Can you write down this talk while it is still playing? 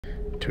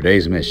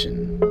Today's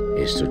mission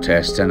is to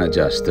test and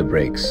adjust the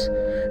brakes.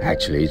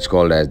 Actually, it's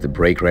called as the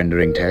brake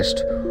rendering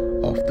test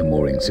of the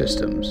mooring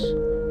systems.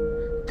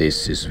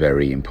 This is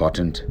very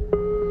important.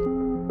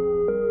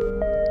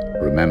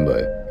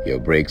 Remember, your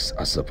brakes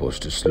are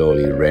supposed to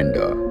slowly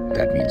render,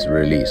 that means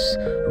release,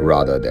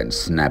 rather than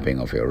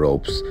snapping of your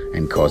ropes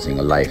and causing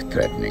a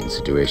life-threatening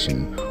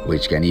situation,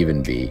 which can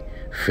even be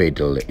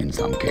fatal in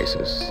some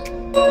cases.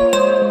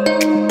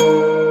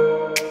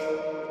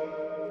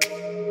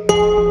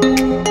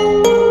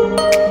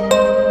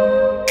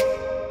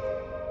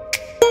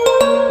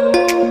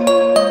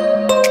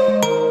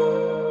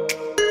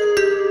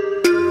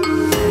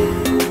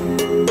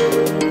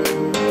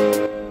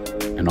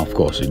 And of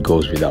course, it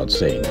goes without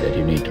saying that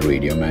you need to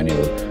read your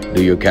manual,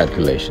 do your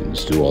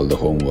calculations, do all the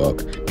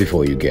homework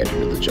before you get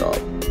into the job.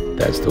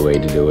 That's the way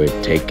to do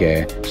it. Take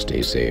care,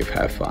 stay safe,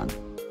 have fun.